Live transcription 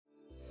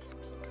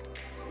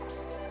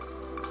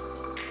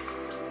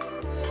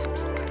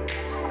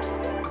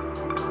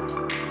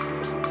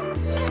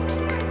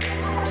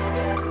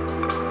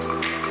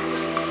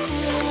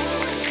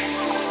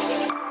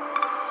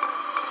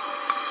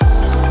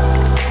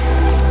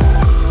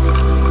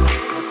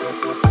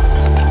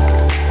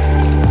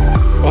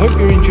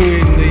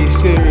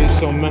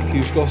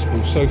Matthew's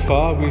Gospel so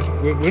far.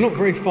 We're not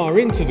very far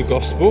into the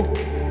Gospel,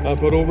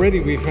 but already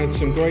we've had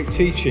some great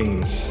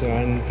teachings.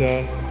 And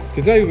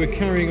today we're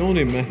carrying on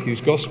in Matthew's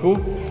Gospel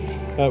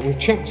with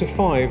chapter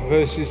 5,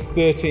 verses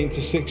 13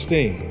 to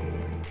 16.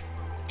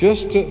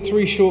 Just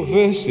 3 short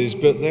verses,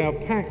 but they are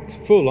packed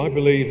full, I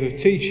believe, of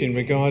teaching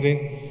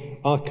regarding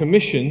our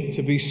commission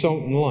to be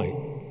salt and light.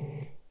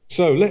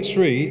 So let's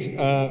read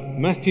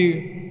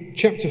Matthew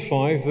chapter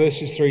 5,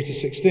 verses 3 to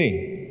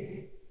 16.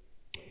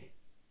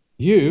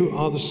 You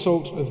are the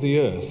salt of the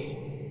earth,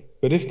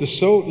 but if the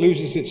salt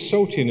loses its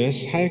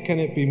saltiness, how can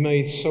it be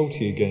made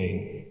salty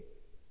again?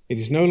 It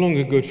is no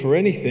longer good for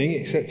anything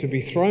except to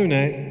be thrown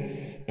out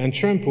and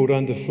trampled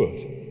underfoot.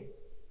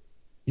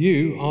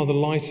 You are the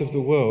light of the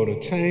world.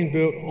 A town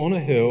built on a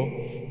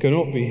hill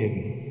cannot be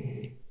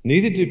hidden.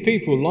 Neither do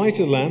people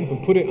light a lamp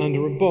and put it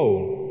under a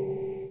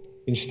bowl.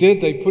 Instead,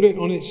 they put it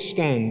on its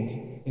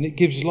stand, and it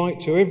gives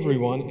light to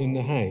everyone in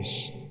the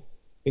house.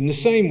 In the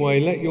same way,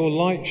 let your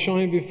light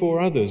shine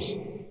before others,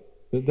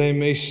 that they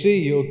may see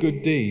your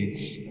good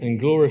deeds and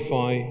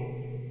glorify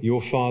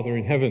your Father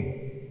in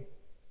heaven.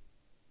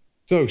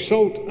 So,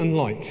 salt and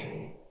light.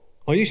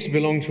 I used to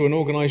belong to an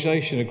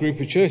organisation, a group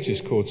of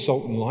churches called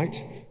Salt and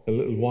Light, a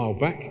little while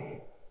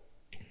back,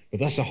 but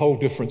that's a whole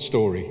different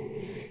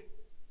story.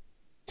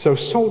 So,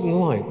 salt and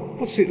light,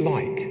 what's it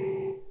like?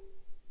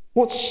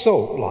 What's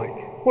salt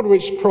like? What are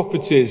its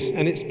properties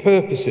and its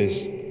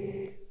purposes?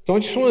 So I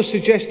just want to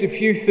suggest a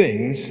few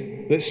things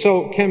that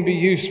salt can be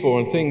used for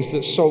and things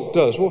that salt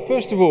does. Well,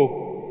 first of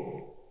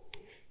all,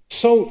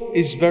 salt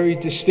is very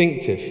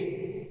distinctive.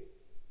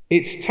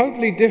 It's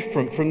totally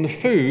different from the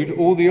food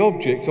or the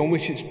object on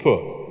which it's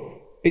put.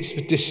 It's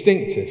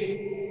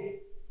distinctive.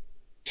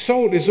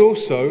 Salt is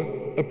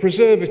also a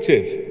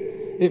preservative.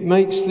 It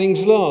makes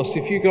things last.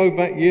 If you go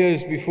back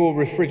years before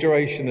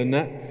refrigeration and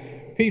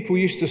that, people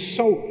used to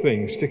salt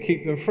things to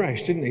keep them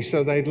fresh, didn't they?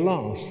 So they'd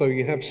last. So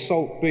you have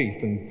salt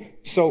beef and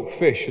salt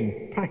fish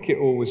and pack it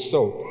all with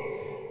salt.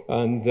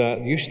 And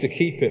used to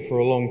keep it for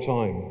a long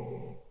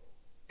time.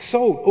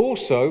 Salt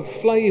also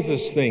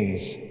flavours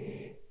things.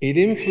 It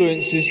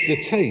influences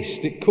the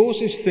taste. It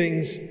causes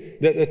things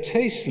that are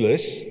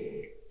tasteless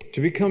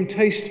to become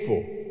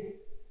tasteful.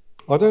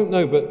 I don't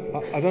know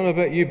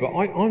about you, but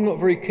I'm not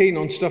very keen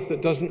on stuff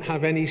that doesn't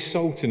have any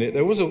salt in it.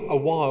 There was a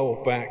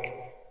while back,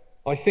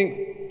 I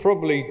think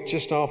probably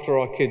just after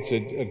our kids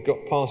had got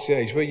past the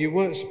age where you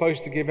weren't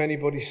supposed to give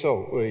anybody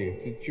salt, were you?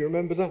 Did you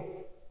remember that?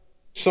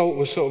 Salt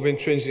was sort of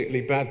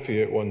intrinsically bad for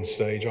you at one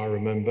stage, I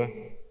remember.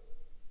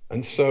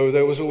 And so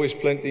there was always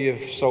plenty of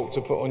salt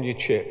to put on your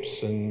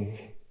chips and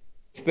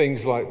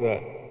things like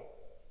that.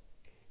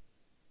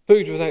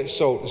 Food without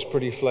salt is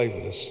pretty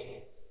flavourless.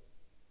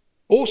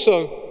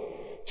 Also,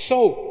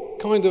 salt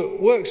kind of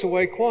works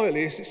away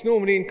quietly. It's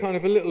normally in kind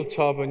of a little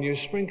tub and you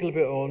sprinkle a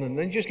bit on and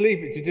then just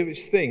leave it to do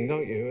its thing,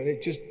 don't you? And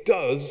it just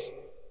does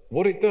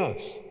what it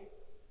does.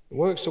 It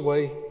works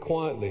away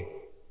quietly.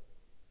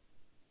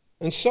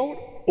 And salt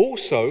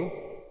also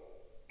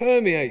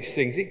permeates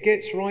things. It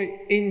gets right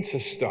into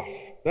stuff.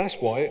 That's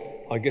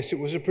why I guess it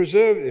was a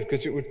preservative,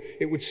 because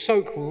it would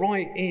soak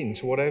right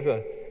into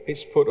whatever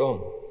it's put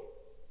on.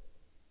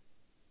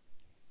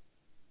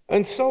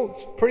 And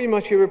salt's pretty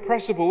much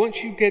irrepressible.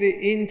 Once you get it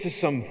into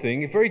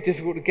something, it's very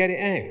difficult to get it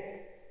out.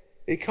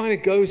 It kind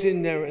of goes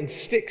in there and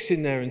sticks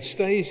in there and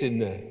stays in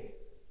there.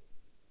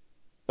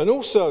 And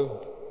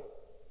also,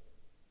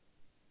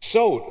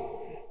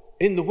 salt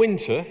in the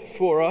winter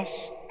for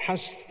us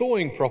has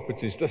thawing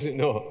properties, does it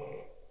not?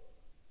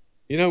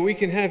 You know, we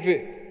can have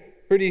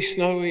it pretty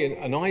snowy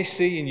and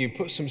icy, and you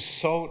put some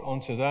salt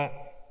onto that,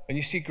 and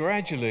you see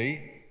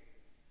gradually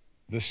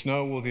the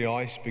snow or the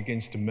ice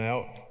begins to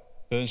melt,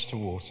 turns to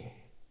water.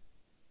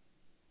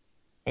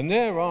 And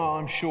there are,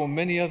 I'm sure,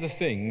 many other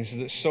things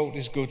that salt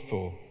is good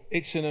for.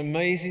 It's an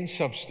amazing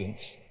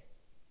substance.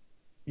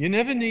 You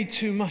never need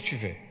too much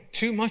of it.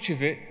 Too much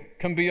of it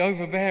can be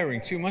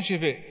overbearing. Too much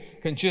of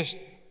it can just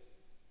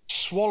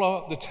swallow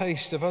up the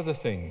taste of other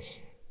things.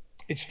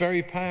 It's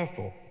very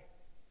powerful.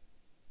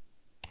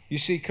 You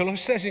see, it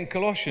says in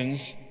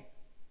Colossians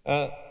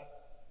that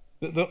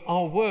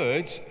our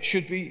words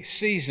should be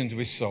seasoned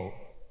with salt.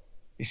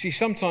 You see,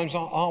 sometimes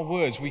our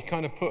words, we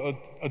kind of put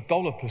a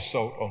dollop of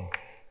salt on.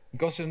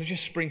 God said,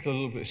 just sprinkle a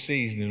little bit of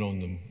seasoning on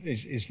them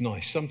is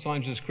nice.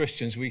 Sometimes as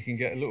Christians, we can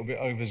get a little bit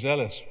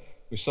overzealous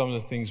with some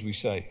of the things we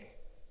say.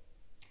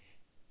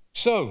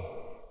 So,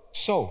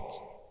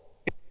 salt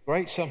is a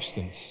great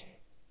substance.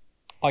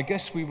 I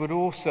guess we would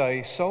all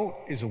say salt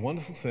is a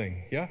wonderful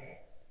thing, yeah?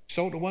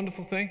 Salt a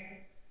wonderful thing?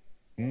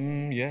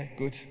 Yeah,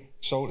 good.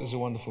 Salt is a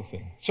wonderful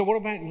thing. So what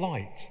about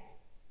light?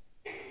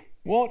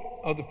 What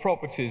are the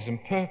properties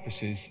and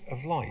purposes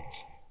of light?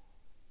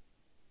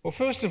 Well,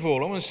 first of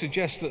all, I want to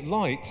suggest that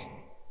light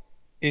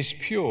is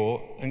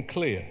pure and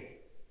clear.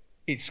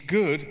 It's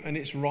good and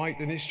it's right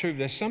and it's true.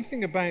 There's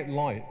something about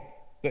light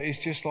that is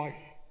just like,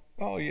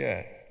 oh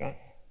yeah,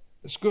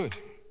 that's good.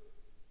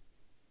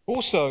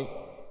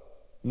 Also,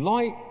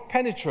 light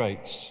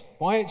penetrates.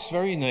 By its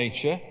very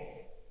nature,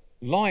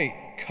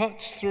 light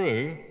cuts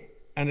through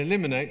and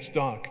eliminates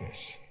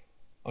darkness.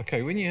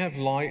 Okay, when you have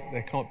light,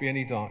 there can't be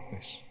any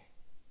darkness.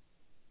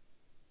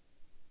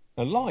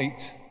 Now,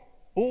 light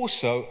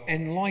also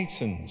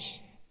enlightens.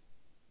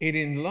 It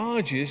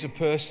enlarges a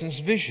person's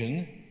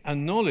vision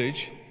and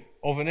knowledge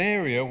of an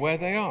area where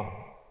they are.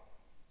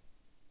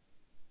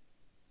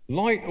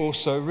 Light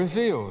also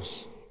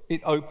reveals.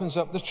 It opens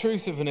up the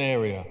truth of an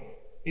area.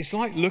 It's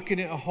like looking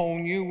at a whole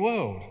new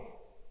world.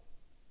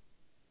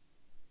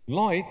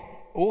 Light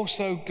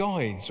also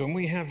guides. When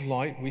we have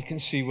light, we can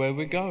see where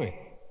we're going.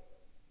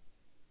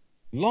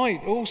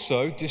 Light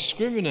also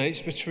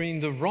discriminates between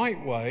the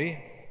right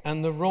way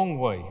and the wrong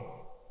way.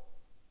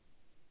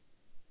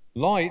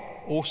 Light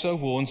also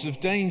warns of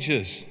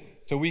dangers,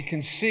 so we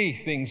can see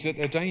things that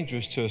are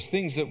dangerous to us,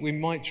 things that we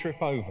might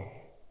trip over.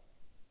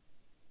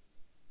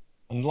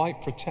 And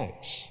light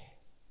protects,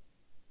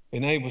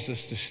 enables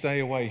us to stay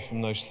away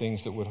from those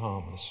things that would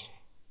harm us.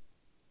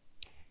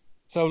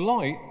 So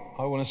light,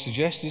 I want to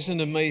suggest, is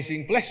an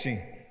amazing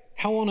blessing.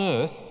 How on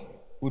earth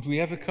would we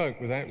ever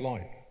cope without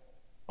light?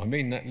 I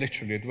mean that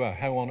literally as well.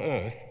 How on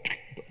earth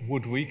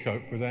would we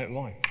cope without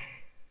light?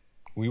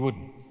 We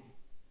wouldn't.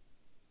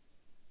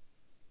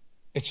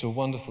 It's a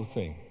wonderful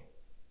thing.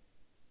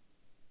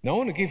 Now I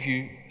want to give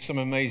you some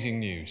amazing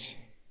news.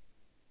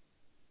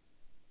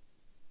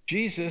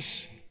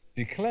 Jesus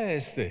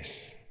declares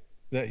this,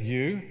 that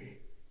you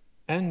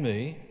and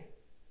me,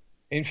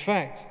 in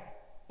fact,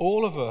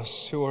 all of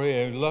us who are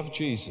here who love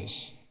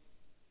Jesus,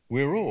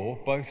 we're all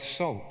both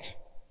salt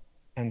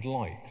and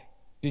light.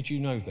 Did you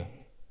know that?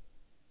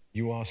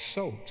 You are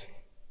salt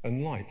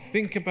and light.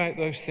 Think about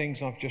those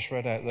things I've just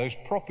read out, those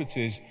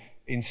properties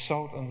in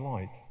salt and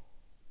light.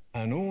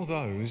 And all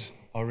those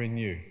are in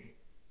you.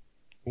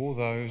 All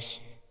those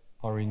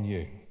are in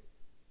you.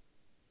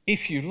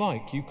 If you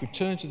like, you could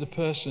turn to the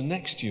person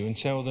next to you and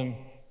tell them,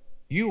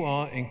 you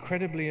are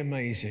incredibly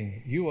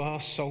amazing. You are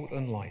salt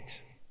and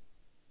light.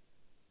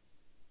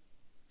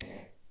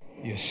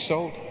 You're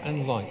salt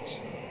and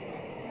light.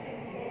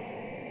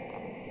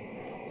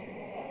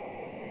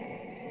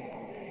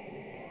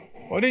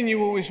 Why didn't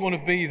you always want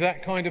to be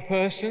that kind of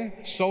person?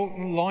 Salt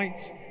and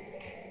light?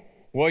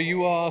 Well,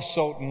 you are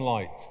salt and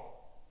light.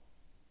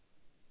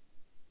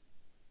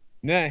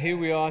 Now, here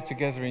we are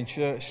together in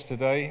church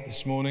today,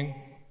 this morning,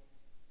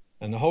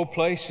 and the whole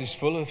place is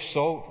full of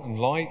salt and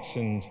light,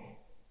 and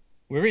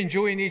we're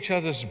enjoying each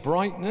other's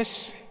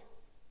brightness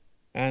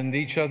and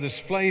each other's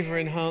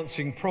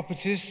flavour-enhancing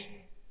properties.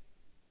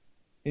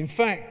 In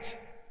fact,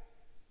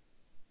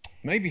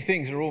 maybe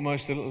things are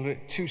almost a little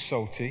bit too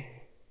salty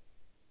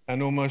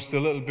and almost a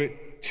little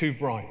bit too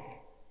bright.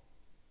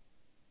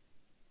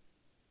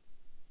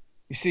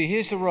 You see,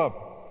 here's the rub.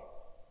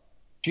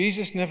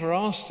 Jesus never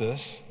asked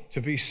us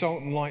to be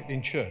salt and light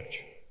in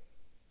church.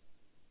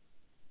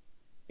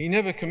 He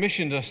never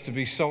commissioned us to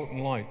be salt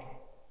and light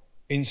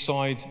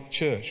inside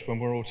church when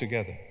we're all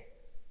together.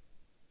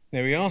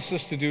 Now, he asks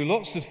us to do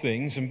lots of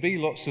things and be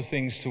lots of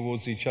things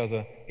towards each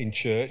other in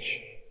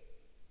church.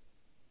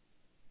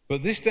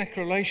 But this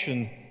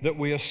declaration that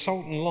we are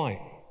salt and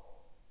light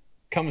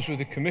comes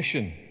with a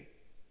commission.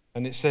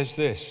 And it says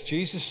this,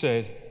 Jesus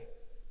said,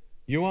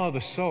 you are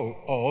the salt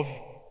of,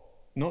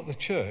 not the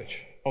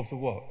church, of the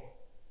what?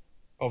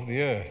 Of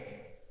the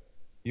earth.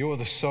 You are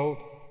the salt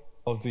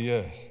of the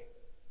earth.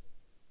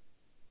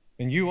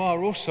 And you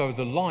are also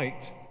the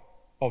light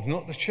of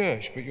not the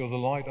church, but you're the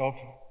light of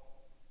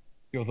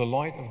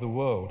the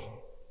world.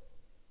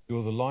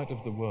 You're the light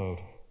of the world.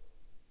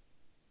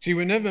 See,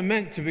 we're never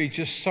meant to be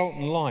just salt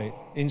and light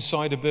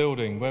inside a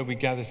building where we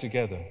gather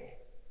together.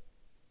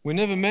 We're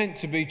never meant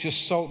to be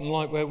just salt and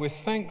light where we're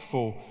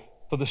thankful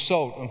for the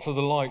salt and for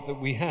the light that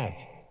we have.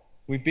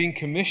 We've been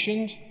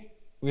commissioned.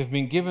 We have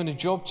been given a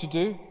job to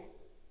do.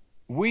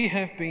 We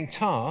have been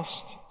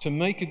tasked to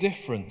make a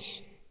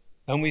difference.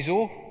 And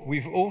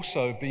we've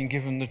also been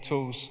given the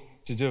tools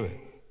to do it.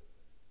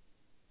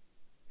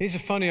 Here's a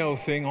funny old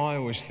thing I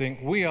always think.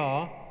 We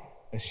are,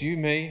 that's you,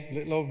 me,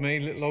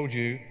 little old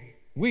you,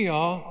 we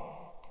are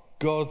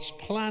God's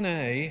plan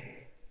A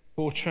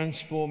for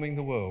transforming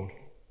the world.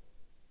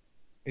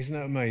 Isn't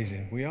that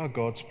amazing? We are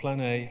God's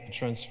plan A for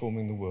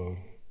transforming the world.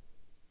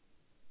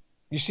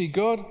 You see,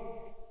 God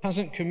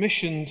hasn't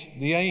commissioned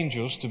the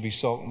angels to be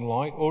salt and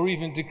light or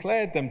even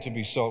declared them to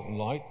be salt and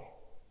light.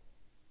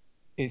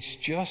 It's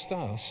just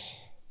us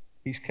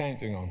he's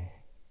counting on.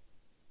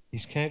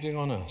 He's counting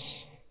on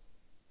us.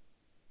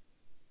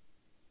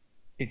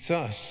 It's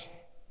us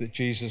that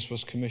Jesus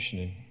was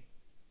commissioning.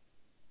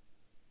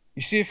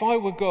 You see, if I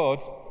were God,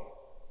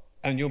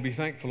 and you'll be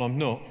thankful I'm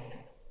not,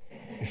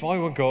 if I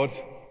were God,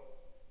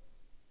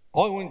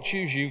 I wouldn't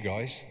choose you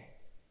guys.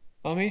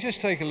 I mean,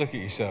 just take a look at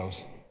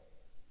yourselves.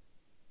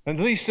 And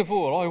least of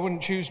all, I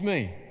wouldn't choose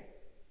me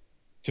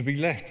to be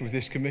left with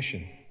this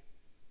commission.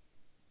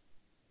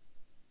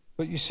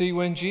 But you see,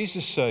 when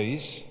Jesus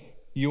says,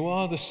 you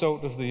are the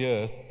salt of the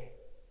earth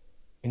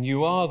and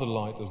you are the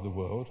light of the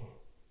world,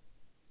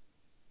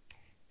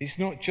 it's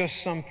not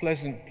just some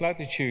pleasant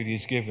platitude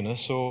he's given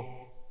us or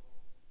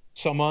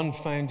some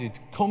unfounded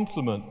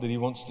compliment that he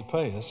wants to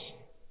pay us.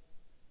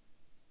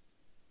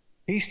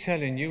 He's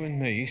telling you and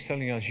me, he's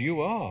telling us,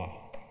 you are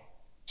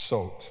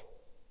salt.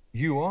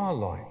 You are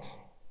light.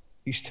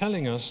 He's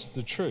telling us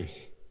the truth.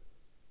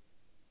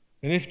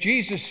 And if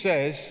Jesus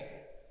says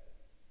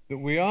that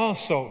we are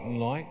salt and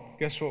light,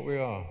 guess what we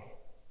are?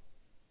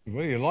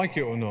 Whether you like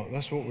it or not,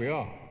 that's what we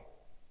are.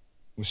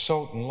 We're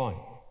salt and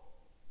light.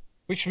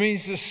 Which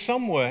means that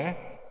somewhere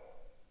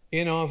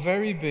in our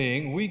very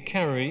being, we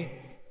carry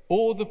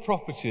all the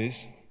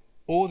properties,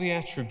 all the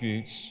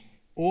attributes,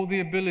 all the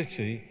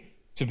ability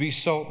to be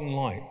salt and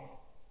light.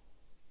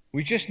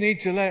 We just need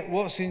to let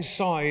what's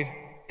inside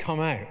come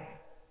out.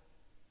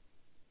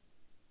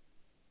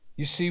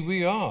 You see,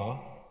 we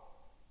are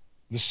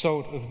the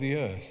salt of the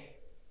earth.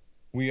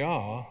 We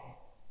are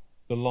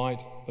the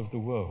light of the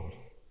world.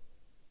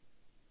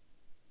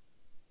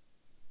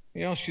 Let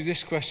me ask you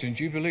this question.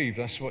 Do you believe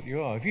that's what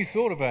you are? Have you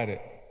thought about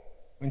it?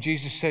 When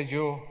Jesus said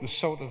you're the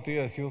salt of the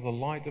earth, you're the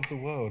light of the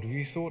world. Have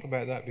you thought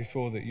about that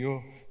before,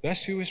 that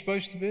that's who we're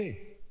supposed to be?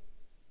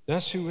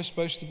 That's who we're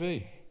supposed to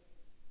be.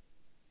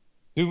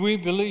 Do we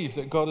believe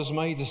that God has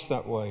made us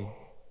that way?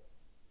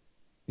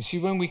 You see,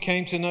 when we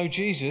came to know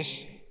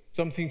Jesus,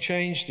 something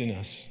changed in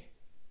us.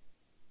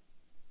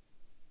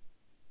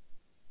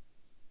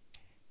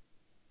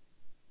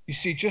 You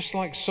see, just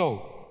like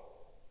salt,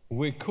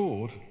 we're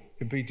called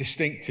to be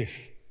distinctive.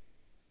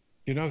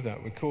 You know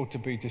that? We're called to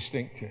be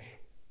distinctive.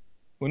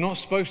 We're not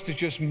supposed to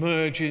just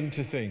merge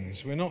into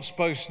things. We're not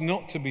supposed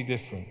not to be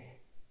different.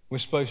 We're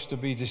supposed to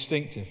be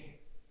distinctive.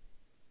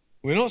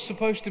 We're not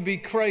supposed to be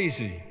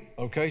crazy,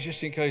 okay?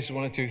 Just in case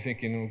one or two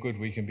thinking, oh, good,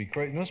 we can be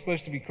crazy. We're not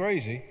supposed to be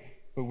crazy,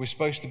 but we're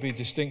supposed to be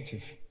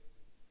distinctive.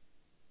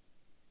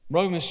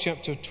 Romans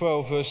chapter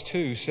 12, verse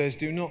 2 says,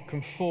 do not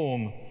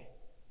conform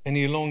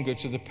any longer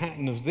to the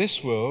pattern of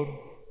this world,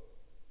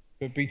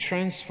 but be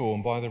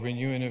transformed by the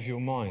renewing of your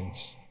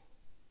minds.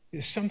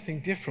 It's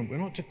something different. We're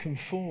not to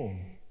conform.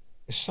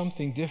 It's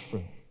something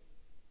different.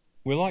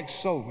 We're like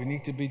salt. We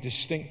need to be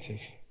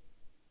distinctive.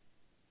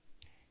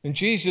 And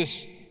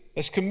Jesus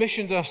has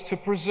commissioned us to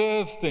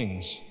preserve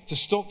things, to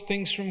stop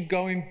things from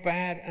going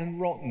bad and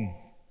rotten.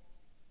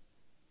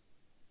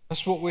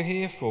 That's what we're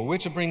here for. We're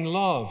to bring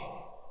love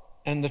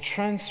and the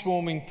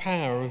transforming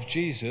power of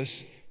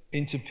Jesus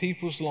into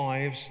people's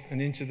lives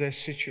and into their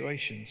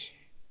situations.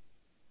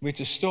 We're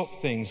to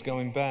stop things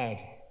going bad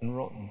and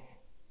rotten.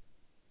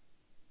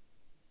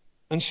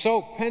 And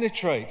salt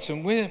penetrates,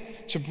 and we're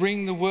to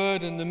bring the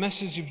word and the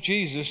message of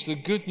Jesus, the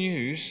good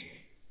news,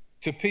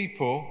 to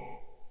people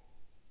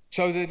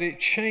so that it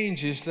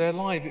changes their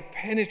life. It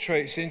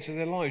penetrates into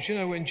their lives. You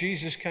know, when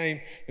Jesus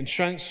came and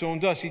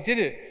transformed us, he did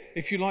it,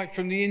 if you like,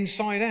 from the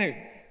inside out.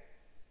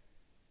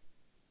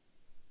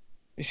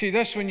 You see,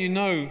 that's when you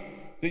know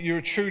that you're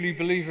a truly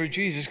believer of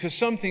Jesus, because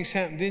something's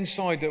happened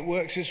inside that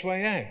works its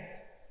way out.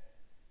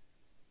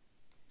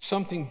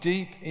 Something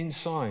deep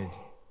inside.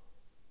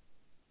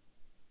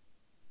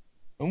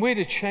 And we're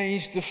to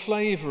change the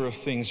flavor of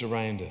things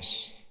around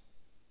us.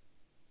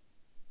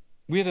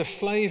 We're to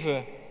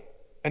flavor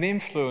and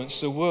influence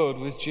the world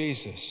with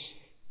Jesus.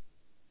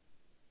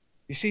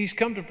 You see, he's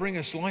come to bring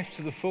us life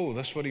to the full.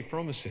 That's what he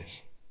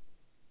promises.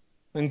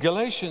 And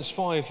Galatians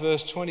 5,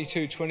 verse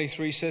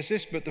 22-23 says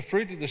this, but the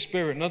fruit of the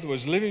Spirit, in other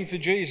words, living for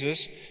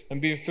Jesus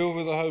and being filled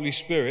with the Holy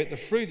Spirit, the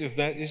fruit of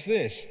that is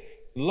this: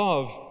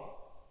 love,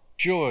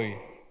 joy,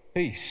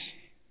 peace,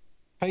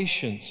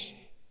 patience,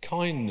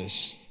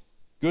 kindness,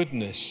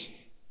 goodness,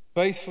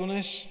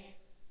 faithfulness,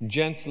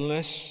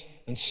 gentleness,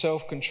 and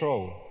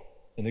self-control.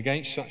 And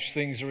against such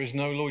things there is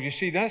no law. You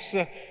see, that's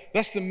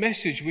the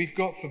message we've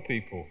got for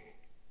people.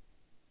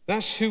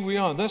 That's who we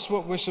are. That's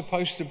what we're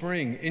supposed to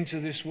bring into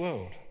this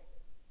world.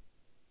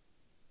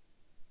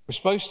 We're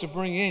supposed to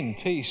bring in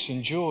peace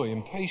and joy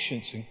and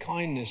patience and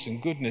kindness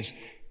and goodness.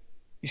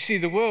 You see,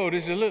 the world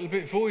is a little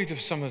bit void of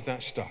some of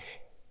that stuff.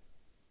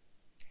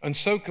 And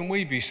so can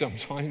we be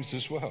sometimes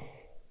as well.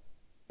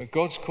 But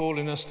God's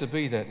calling us to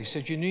be that. He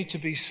said, you need to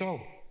be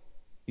salt.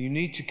 You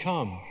need to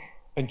come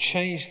and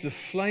change the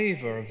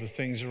flavor of the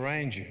things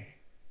around you.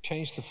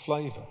 Change the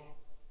flavor.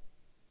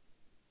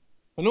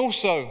 And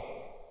also,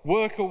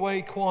 work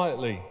away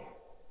quietly.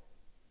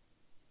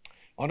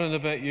 I don't know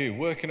about you,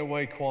 working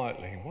away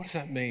quietly. What does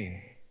that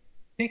mean?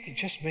 I think it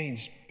just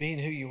means being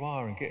who you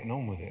are and getting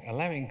on with it.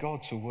 Allowing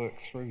God to work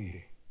through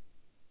you.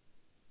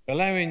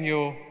 Allowing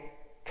your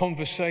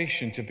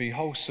conversation to be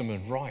wholesome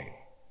and right.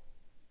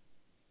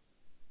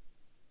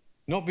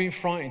 Not being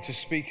frightened to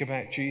speak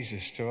about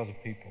Jesus to other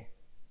people.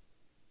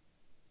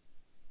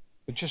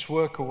 But just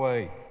work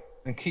away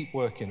and keep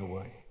working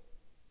away.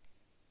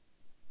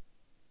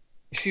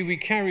 You see, we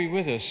carry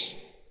with us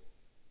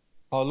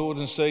our Lord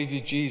and Savior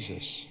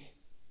Jesus,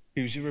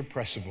 who's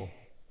irrepressible.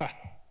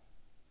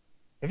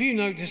 Have you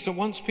noticed that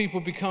once people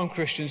become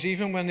Christians,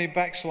 even when they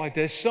backslide,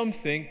 there's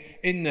something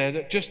in there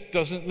that just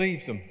doesn't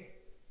leave them?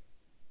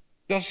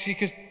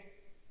 Because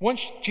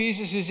once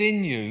Jesus is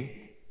in you,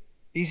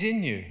 he's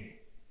in you.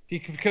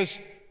 Because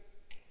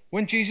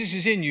when Jesus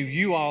is in you,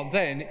 you are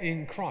then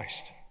in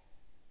Christ.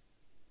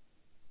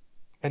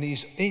 And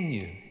he's in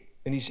you,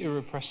 and he's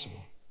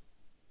irrepressible.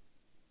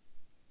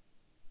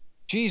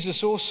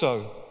 Jesus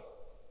also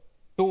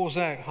thaws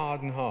out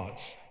hardened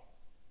hearts,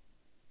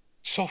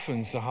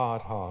 softens the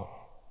hard heart,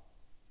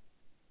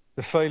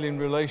 the failing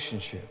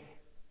relationship,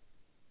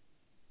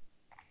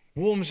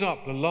 warms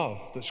up the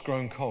love that's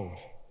grown cold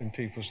in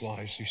people's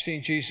lives. You've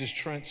seen Jesus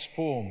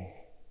transform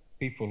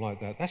people like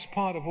that. That's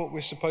part of what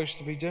we're supposed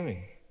to be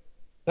doing.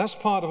 That's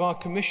part of our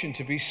commission,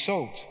 to be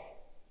salt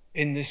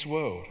in this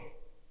world.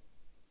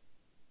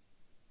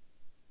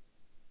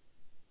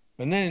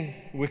 And then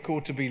we're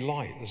called to be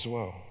light as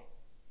well,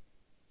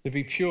 to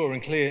be pure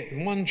and clear.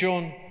 In 1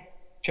 John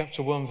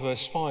chapter 1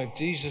 verse 5,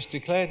 Jesus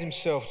declared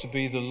himself to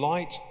be the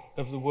light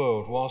of the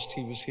world whilst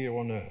he was here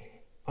on earth.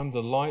 I'm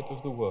the light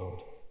of the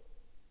world.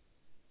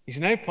 He's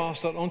now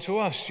passed that on to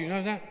us. Do you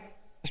know that?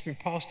 It's been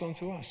passed on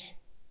to us.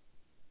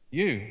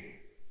 You,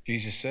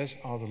 Jesus says,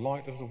 are the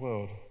light of the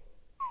world.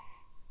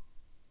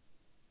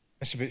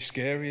 That's a bit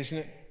scary, isn't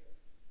it?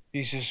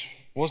 Jesus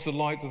was the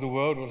light of the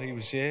world while he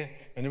was here,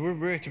 and we're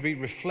here to be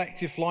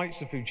reflective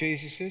lights of who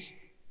Jesus is.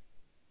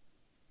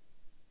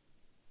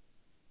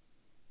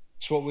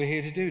 It's what we're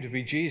here to do, to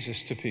be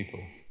Jesus to people.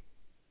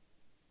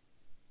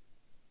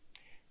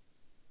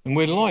 And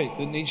we're light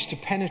that needs to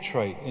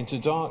penetrate into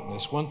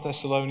darkness. 1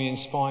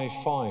 Thessalonians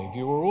 5:5.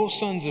 You are all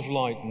sons of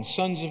light and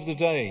sons of the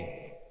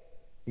day.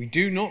 We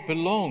do not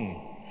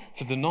belong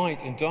to the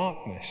night and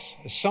darkness.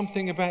 There's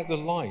something about the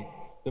light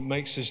that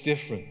makes us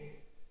different.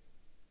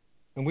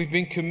 And we've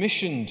been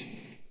commissioned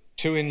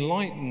to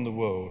enlighten the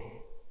world.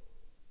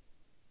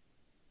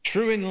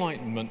 True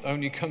enlightenment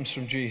only comes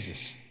from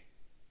Jesus.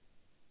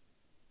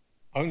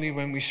 Only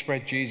when we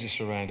spread Jesus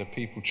around are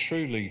people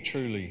truly,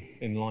 truly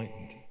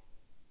enlightened.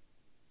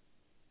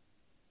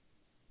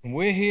 And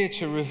we're here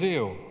to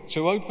reveal,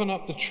 to open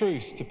up the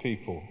truth to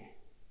people.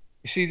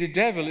 You see, the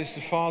devil is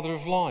the father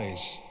of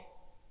lies.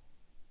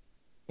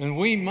 And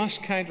we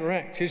must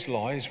counteract his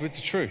lies with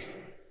the truth.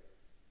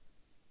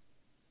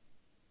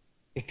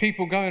 If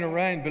people going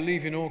around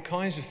believing all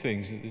kinds of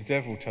things that the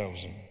devil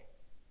tells them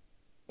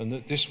and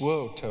that this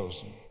world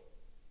tells them,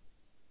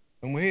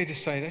 and we're here to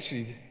say,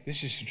 actually,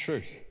 this is the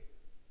truth.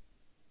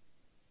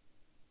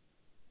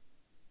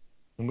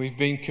 And we've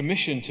been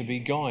commissioned to be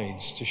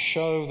guides, to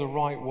show the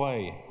right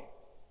way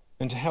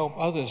and to help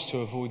others to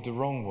avoid the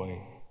wrong way.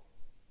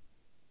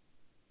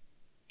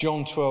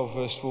 John 12,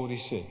 verse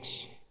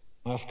 46.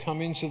 I have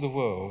come into the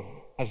world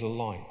as a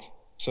light,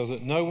 so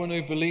that no one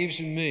who believes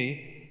in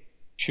me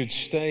should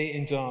stay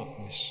in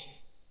darkness,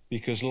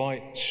 because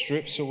light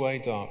strips away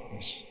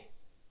darkness.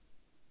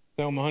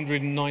 Psalm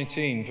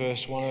 119,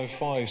 verse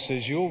 105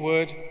 says, your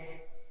word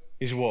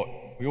is what?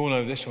 We all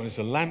know this one is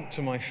a lamp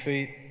to my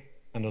feet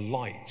and a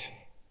light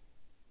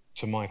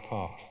to my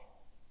path.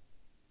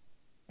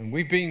 And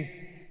we've been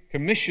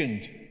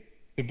commissioned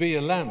to be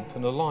a lamp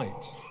and a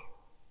light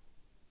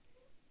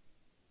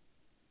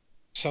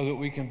so that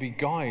we can be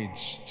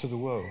guides to the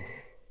world.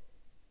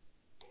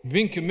 We've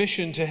been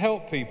commissioned to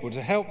help people,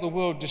 to help the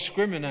world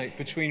discriminate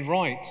between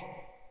right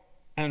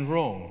and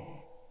wrong.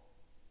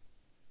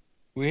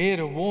 We're here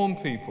to warn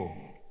people,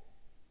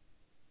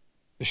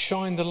 to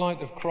shine the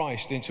light of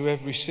Christ into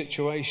every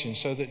situation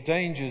so that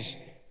dangers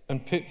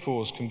and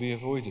pitfalls can be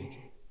avoided.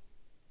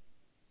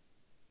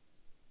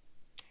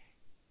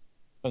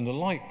 And the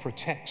light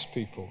protects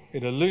people.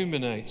 It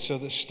illuminates so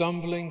that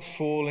stumbling,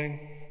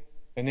 falling,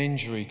 and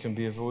injury can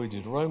be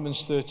avoided.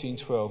 Romans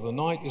 13:12, the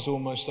night is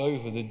almost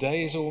over, the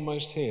day is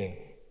almost here.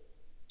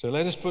 So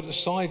let us put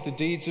aside the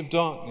deeds of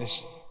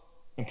darkness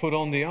and put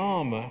on the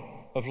armor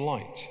of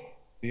light,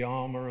 the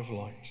armor of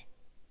light.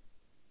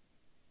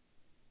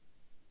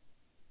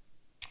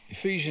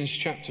 Ephesians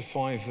chapter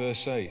 5,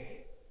 verse 8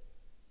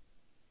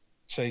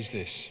 says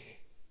this,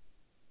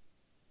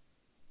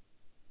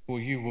 for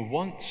you were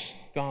once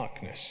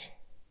darkness,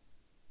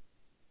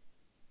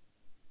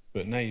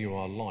 but now you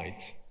are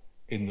light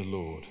in the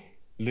Lord.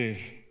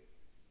 Live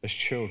as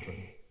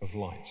children of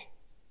light.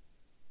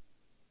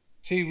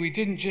 See, we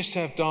didn't just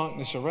have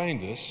darkness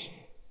around us,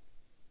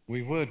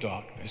 we were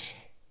darkness.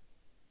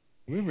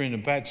 We were in a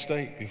bad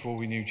state before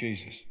we knew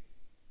Jesus.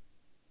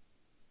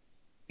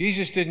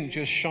 Jesus didn't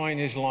just shine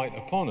his light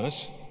upon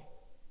us.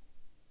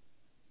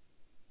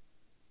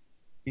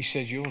 He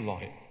said, you're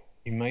light.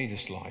 He made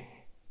us light.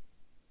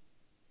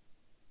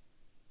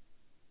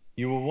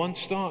 You were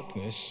once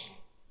darkness,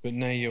 but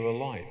now you are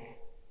light.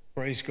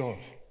 Praise God.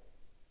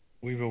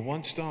 We were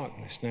once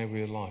darkness, now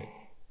we are light.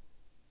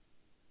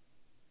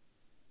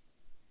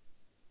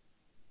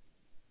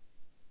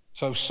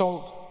 So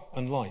salt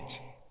and light.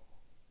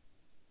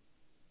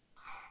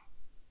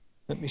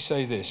 Let me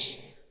say this.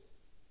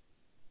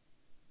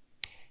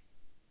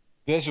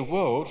 There's a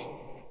world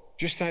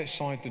just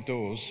outside the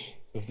doors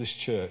of this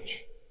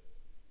church.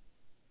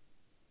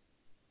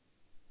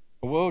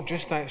 A world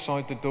just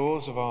outside the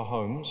doors of our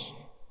homes,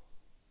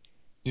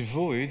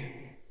 devoid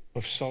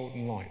of salt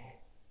and light.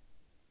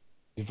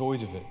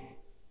 Devoid of it.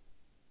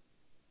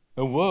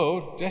 A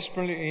world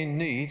desperately in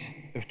need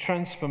of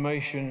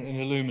transformation and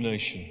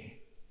illumination.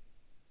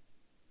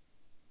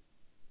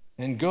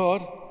 And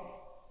God,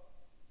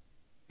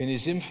 in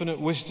his infinite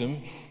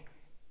wisdom,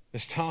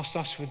 has tasked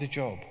us with a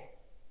job.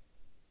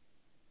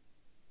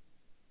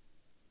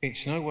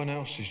 It's no one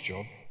else's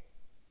job.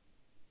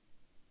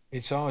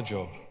 It's our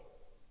job.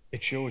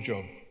 It's your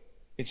job.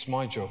 It's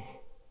my job.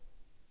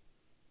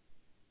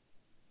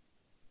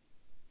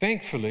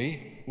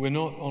 Thankfully, we're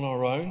not on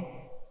our own,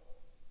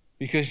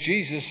 because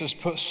Jesus has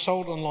put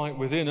salt and light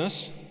within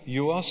us.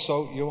 You are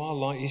salt, you are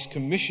light. He's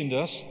commissioned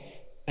us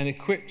and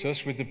equipped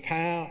us with the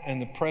power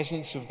and the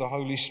presence of the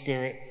Holy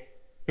Spirit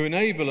to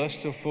enable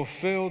us to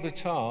fulfill the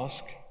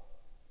task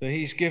that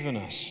He's given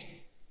us.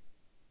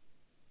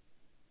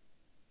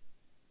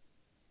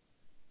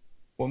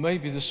 Well,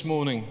 maybe this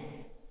morning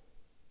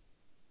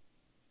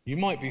you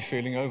might be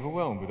feeling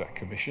overwhelmed with that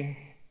commission.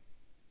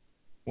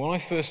 When I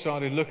first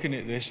started looking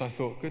at this, I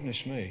thought,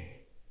 goodness me,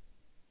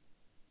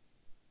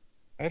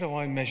 how do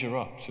I measure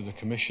up to the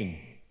commission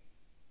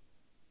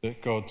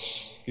that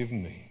God's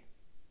given me?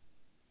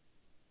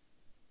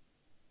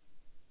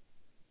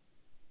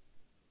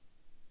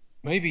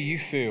 Maybe you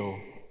feel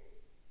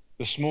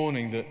this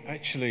morning that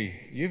actually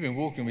you've been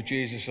walking with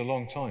Jesus a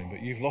long time,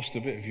 but you've lost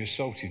a bit of your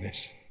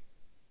saltiness.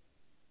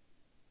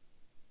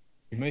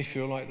 You may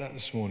feel like that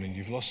this morning.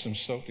 You've lost some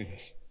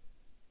saltiness.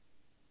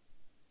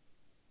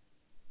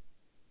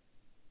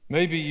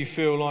 Maybe you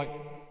feel like,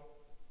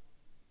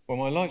 well,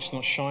 my light's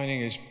not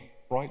shining as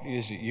brightly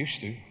as it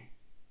used to.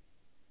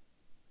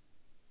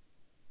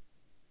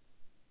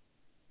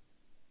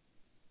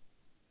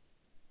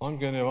 I'm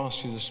going to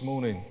ask you this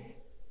morning,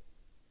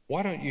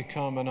 why don't you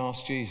come and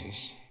ask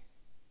Jesus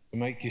to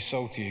make you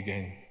salty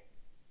again?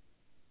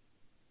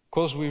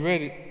 Because we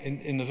read it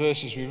in the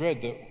verses we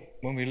read that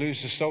when we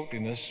lose the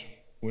saltiness,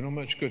 we're not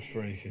much good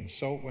for anything.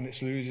 Salt, when it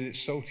loses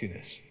its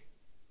saltiness,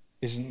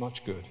 isn't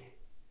much good.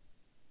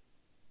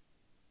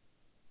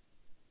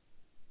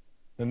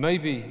 And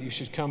maybe you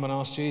should come and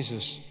ask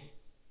Jesus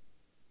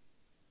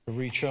to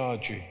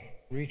recharge you,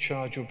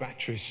 recharge your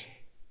batteries,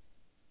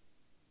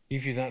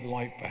 give you that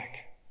light back.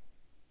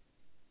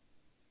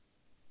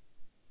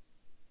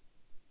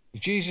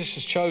 Jesus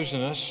has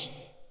chosen us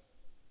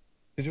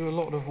to do a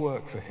lot of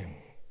work for Him.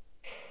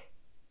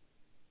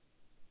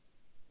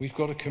 We've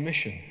got a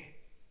commission.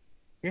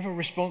 We have a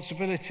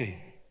responsibility.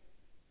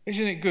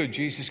 Isn't it good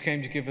Jesus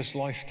came to give us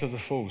life to the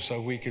full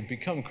so we could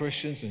become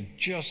Christians and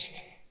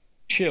just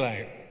chill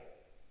out?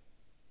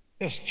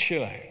 Just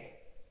chill out.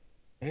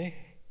 Eh?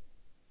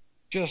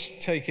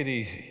 Just take it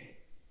easy.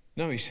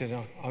 No, He said,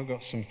 I've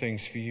got some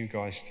things for you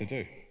guys to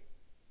do.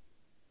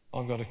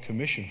 I've got a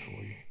commission for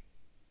you.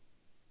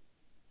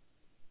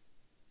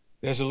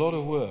 There's a lot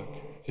of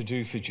work to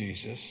do for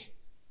Jesus.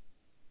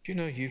 Do you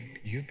know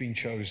you've been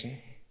chosen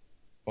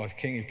by the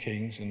King of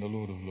Kings and the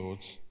Lord of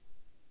Lords?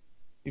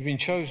 You've been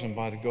chosen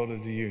by the God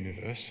of the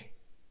universe.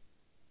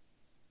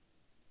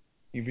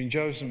 You've been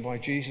chosen by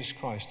Jesus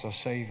Christ, our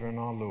Saviour and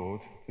our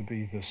Lord, to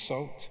be the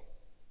salt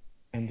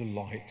and the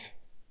light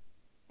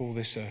for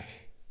this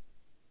earth.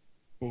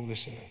 For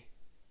this earth.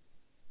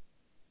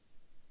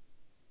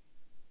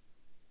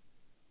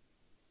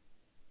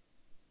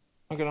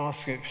 I'm going to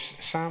ask you,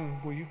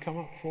 Sam, will you come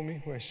up for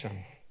me? Where's Sam?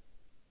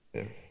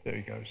 There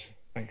he goes.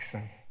 Thanks,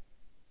 Sam.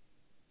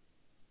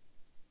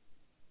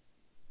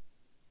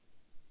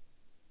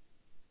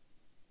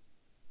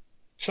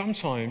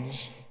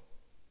 Sometimes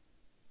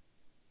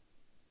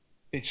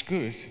it's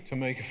good to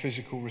make a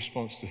physical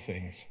response to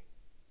things.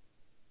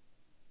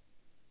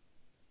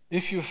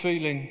 If you're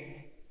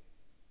feeling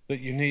that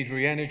you need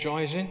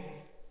re-energizing,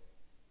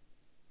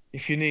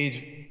 if you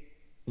need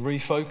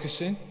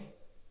refocusing,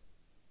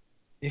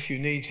 if you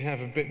need to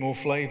have a bit more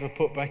flavour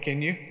put back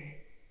in you,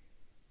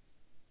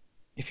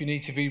 if you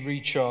need to be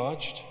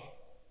recharged,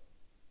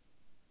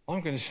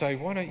 I'm going to say,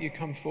 why don't you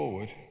come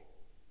forward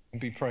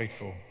and be prayed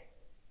for?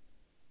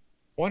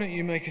 Why don't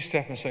you make a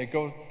step and say,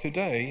 God,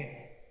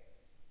 today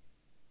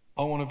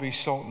I want to be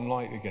salt and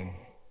light again.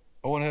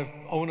 I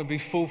want to be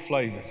full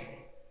flavoured.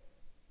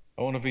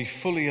 I want to be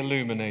fully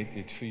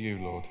illuminated for you,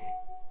 Lord.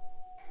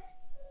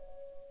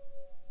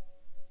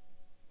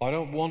 I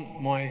don't want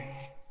my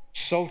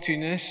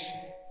saltiness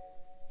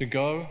to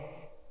go,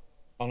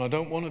 and I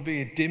don't want to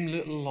be a dim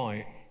little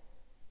light.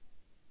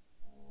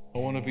 I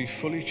want to be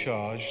fully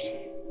charged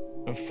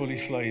and fully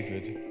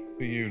flavoured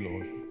for you,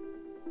 Lord.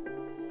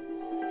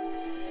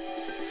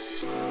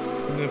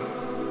 Can the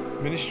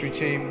ministry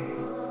team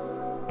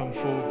come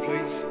forward,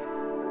 please?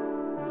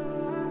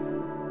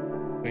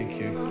 Thank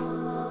you.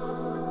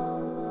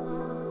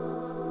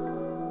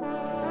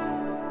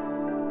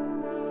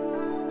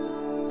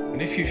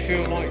 And if you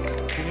feel like,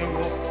 you know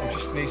what, I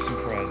just need some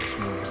prayer this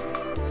morning.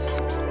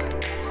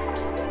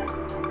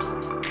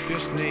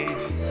 Just need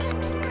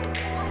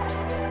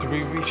to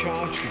be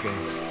recharged again.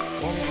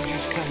 Why don't you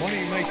just come? Why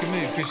don't you make a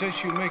move? Because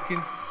as you're making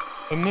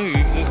a move,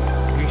 that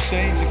you're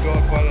saying to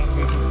God by that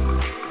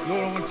move,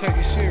 Lord, I want to take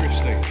you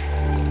seriously.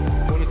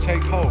 I want to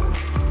take hold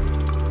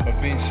of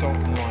being salt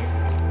and light.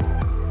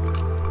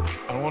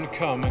 I want to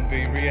come and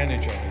be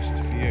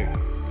re-energized for you.